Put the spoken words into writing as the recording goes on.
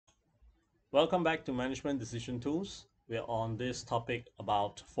Welcome back to Management Decision Tools. We're on this topic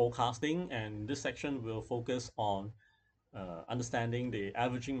about forecasting, and this section will focus on understanding the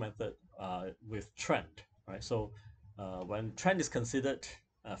averaging method with trend. Right. So when trend is considered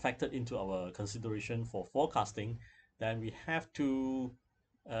factored into our consideration for forecasting, then we have to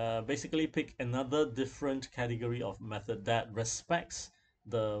basically pick another different category of method that respects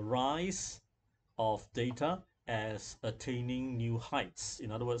the rise of data as attaining new heights.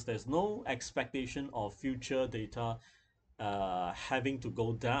 In other words, there's no expectation of future data having to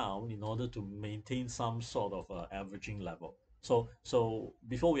go down in order to maintain some sort of averaging level. So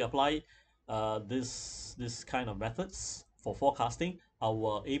before we apply this kind of methods for forecasting,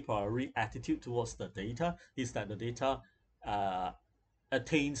 our a priori attitude towards the data is that the data uh,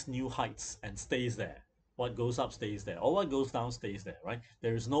 attains new heights and stays there. What goes up stays there, or what goes down stays there, right?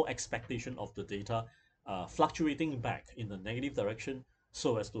 There is no expectation of the data fluctuating back in the negative direction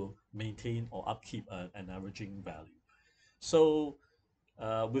so as to maintain or upkeep an averaging value. So,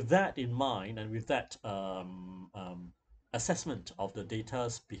 with that in mind, and with that assessment of the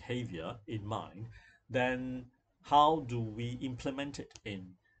data's behavior in mind, then how do we implement it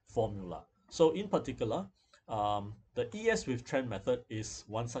in formula? So, in particular, the ES with trend method is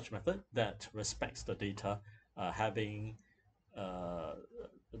one such method that respects the data having uh,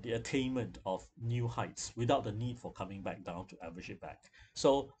 the attainment of new heights without the need for coming back down to average it back.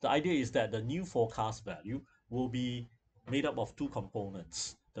 So the idea is that the new forecast value will be made up of two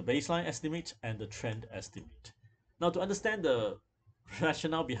components, the baseline estimate and the trend estimate. Now, to understand the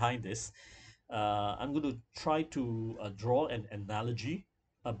rationale behind this, I'm going to try to draw an analogy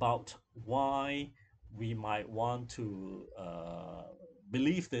about why we might want to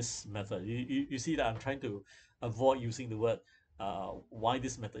believe this method. You see that I'm trying to avoid using the word why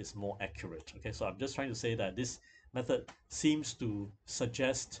this method is more accurate. Okay, so I'm just trying to say that this method seems to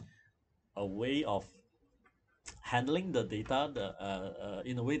suggest a way of handling the data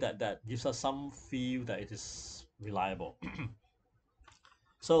in a way that gives us some feel that it is reliable.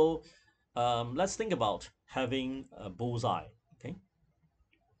 So let's think about having a bullseye. Okay,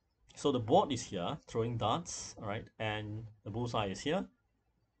 so the board is here throwing darts, all right, and the bullseye is here,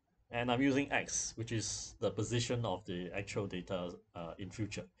 and I'm using X, which is the position of the actual data in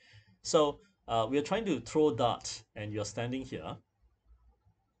future. So we are trying to throw dart, and you're standing here.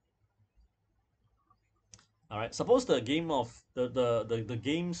 All right. Suppose the game of the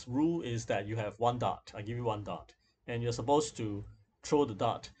game's rule is that you have one dart. I give you one dart, and you're supposed to throw the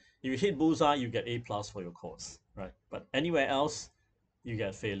dart. If you hit bullseye, you get A plus for your course, right? But anywhere else, you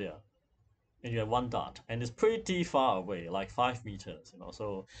get failure, and you have one dart, and it's pretty far away, like 5 meters.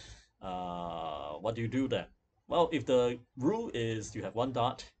 So what do you do then? Well, if the rule is you have one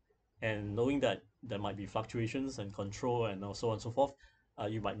dart, and knowing that there might be fluctuations and control and so on and so forth,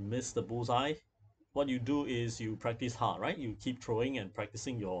 you might miss the bullseye. What you do is you practice hard, right? You keep throwing and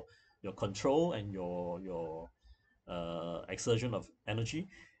practicing your control and your exertion of energy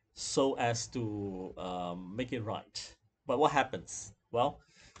so as to make it right. But what happens? Well,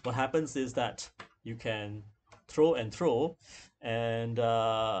 what happens is that you can throw and throw, and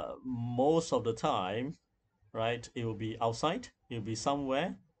most of the time, right, it will be outside, it will be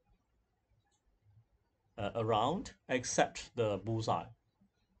somewhere around except the bullseye.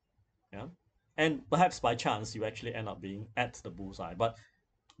 Yeah. And perhaps by chance you actually end up being at the bullseye. But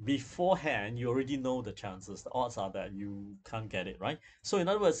beforehand, you already know the chances. The odds are that you can't get it, right? So in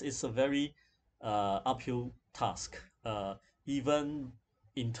other words, it's a very uphill task, even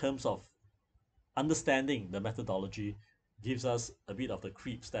in terms of understanding the methodology gives us a bit of the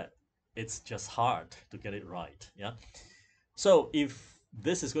creeps that it's just hard to get it right. Yeah. So if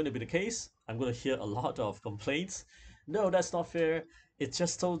this is going to be the case, I'm going to hear a lot of complaints. No, that's not fair. It's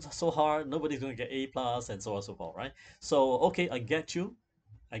just so hard. Nobody's going to get A plus and so on and so forth, right? So okay, I get you.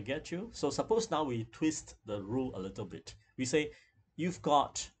 I get you. So suppose now we twist the rule a little bit. We say you've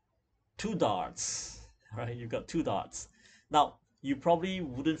got two darts, right? You've got two darts. Now, you probably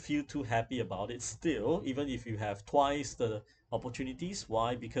wouldn't feel too happy about it still, even if you have twice the opportunities.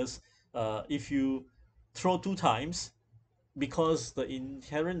 Why? Because if you throw two times, because the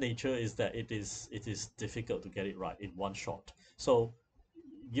inherent nature is that it is difficult to get it right in one shot. So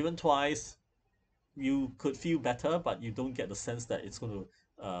given twice, you could feel better, but you don't get the sense that it's going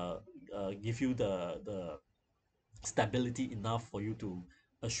to give you the stability enough for you to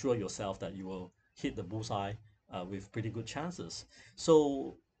assure yourself that you will hit the bullseye with pretty good chances.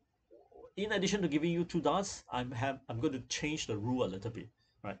 So in addition to giving you two darts, I'm going to change the rule a little bit.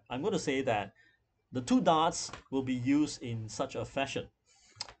 Right? I'm going to say that the two darts will be used in such a fashion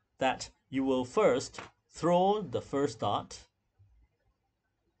that you will first throw the first dart,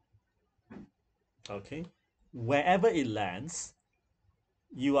 Okay, wherever it lands,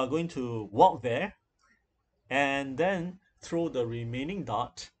 you are going to walk there and then throw the remaining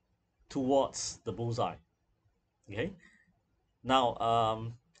dart towards the bullseye. Okay,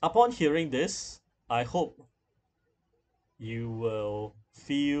 now upon hearing this, I hope you will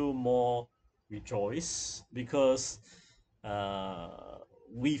feel more rejoiced because uh,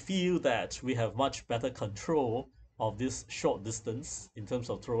 we feel that we have much better control of this short distance in terms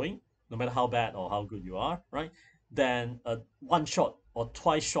of throwing, no matter how bad or how good you are, right? Than a one shot or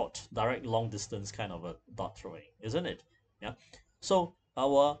twice shot direct long distance kind of a dart throwing, isn't it? Yeah. So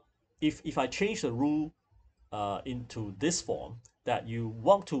our if I change the rule into this form, that you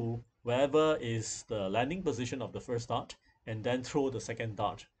walk to wherever is the landing position of the first dart and then throw the second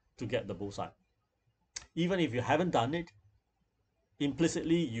dart to get the bullseye. Even if you haven't done it,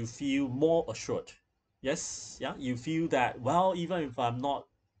 implicitly you feel more assured. Yes, yeah, you feel that, well, even if I'm not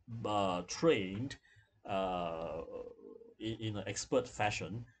trained uh, in an expert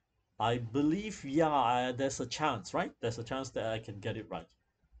fashion, I believe, yeah, there's a chance, right? There's a chance that I can get it right.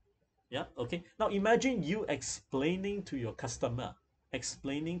 Yeah, okay. Now imagine you explaining to your customer,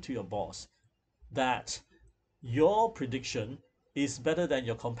 explaining to your boss that your prediction is better than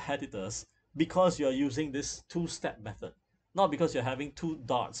your competitors because you're using this two-step method. Not because you're having two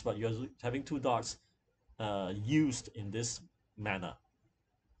darts, but you're having two darts used in this manner.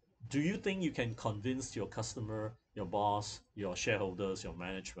 Do you think you can convince your customer, your boss, your shareholders, your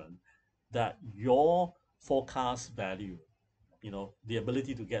management that your forecast value, the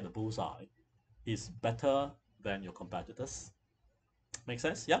ability to get the bullseye, is better than your competitors? Make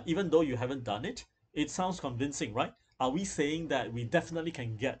sense? Yeah. Even though you haven't done it, it sounds convincing, right? Are we saying that we definitely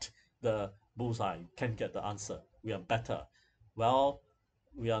can get the bullseye, can get the answer? We are better. Well,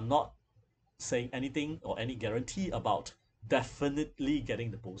 we are not saying anything or any guarantee about definitely getting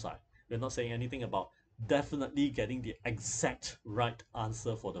the bullseye. We're not saying anything about definitely getting the exact right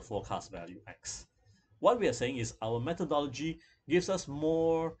answer for the forecast value X. What we are saying is our methodology gives us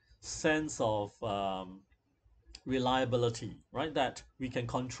more sense of reliability, right? That we can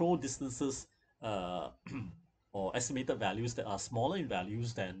control distances uh, or estimated values that are smaller in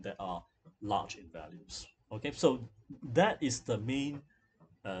values than that are large in values. Okay, so that is the main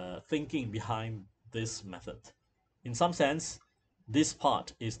thinking behind this method. In some sense, this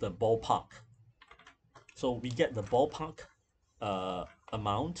part is the ballpark. So we get the ballpark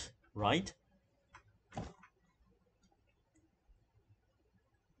amount, right?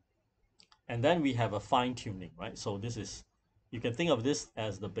 And then we have a fine tuning, right? So this is, you can think of this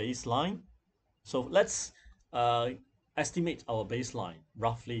as the baseline. So let's uh, estimate our baseline.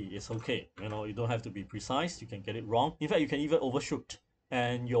 Roughly, it's okay. You don't have to be precise. You can get it wrong. In fact, you can even overshoot.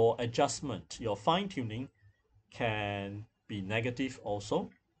 And your adjustment, your fine tuning can be negative also.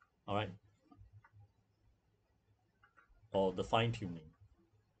 All right. Or the fine tuning.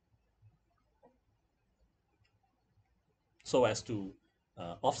 So as to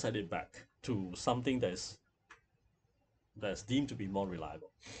offset it back to something that's deemed to be more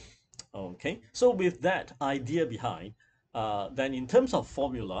reliable. Okay. So with that idea behind, then in terms of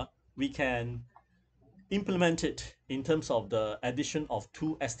formula, we can implement it in terms of the addition of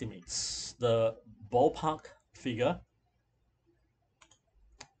two estimates, the ballpark figure,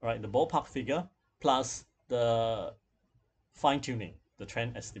 right? The ballpark figure plus the fine tuning, the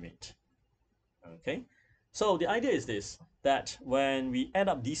trend estimate. Okay. So the idea is this, that when we add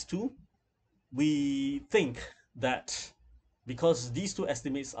up these two, we think that because these two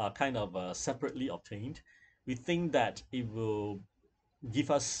estimates are kind of separately obtained, we think that it will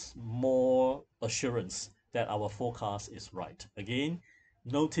give us more assurance that our forecast is right. Again,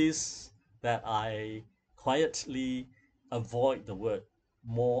 notice that I quietly avoid the word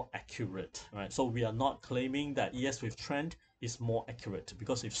more accurate, right? So we are not claiming that ES with trend is more accurate,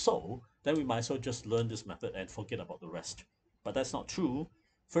 because if so, then we might as well just learn this method and forget about the rest. But that's not true.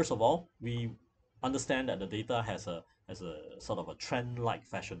 First of all, we understand that the data has a sort of a trend-like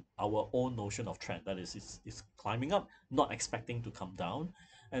fashion, our own notion of trend, that is climbing up, not expecting to come down.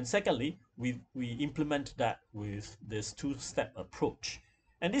 And secondly, we implement that with this two-step approach.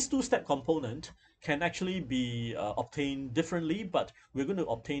 And this two-step component can actually be obtained differently, but we're going to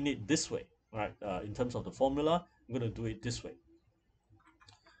obtain it this way, right? In terms of the formula, we're going to do it this way.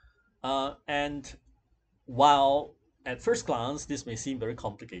 And while at first glance this may seem very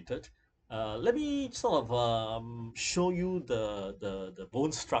complicated, let me sort of show you the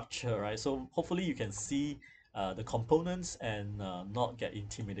bone structure, right? So hopefully you can see the components and not get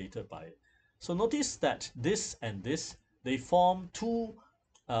intimidated by it. So notice that this and this, they form two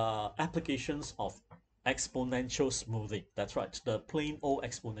applications of exponential smoothing. That's right, the plain old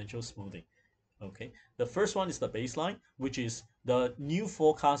exponential smoothing. Okay, the first one is the baseline, which is the new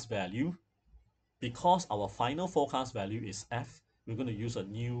forecast value. Because our final forecast value is f, we're going to use a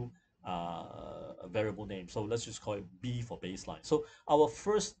new variable name. So let's just call it b for baseline. So our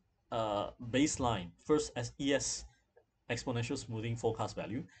first baseline, first as ES, exponential smoothing forecast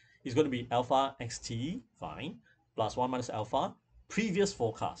value, is going to be alpha xt, fine, plus 1 minus alpha, previous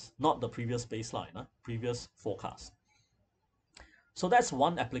forecast, not the previous baseline, previous forecast. So that's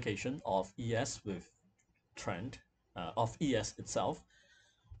one application of ES with trend, of ES itself.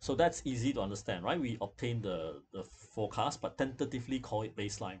 So that's easy to understand, right? We obtain the forecast, but tentatively call it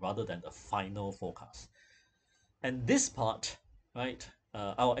baseline rather than the final forecast. And this part, right,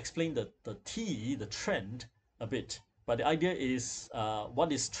 I'll explain the T, the trend, a bit. But the idea is,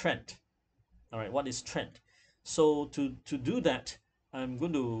 what is trend? All right, what is trend? So to do that, I'm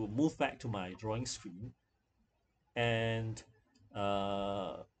going to move back to my drawing screen and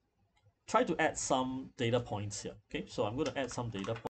try to add some data points here. Okay, so I'm going to add some data points.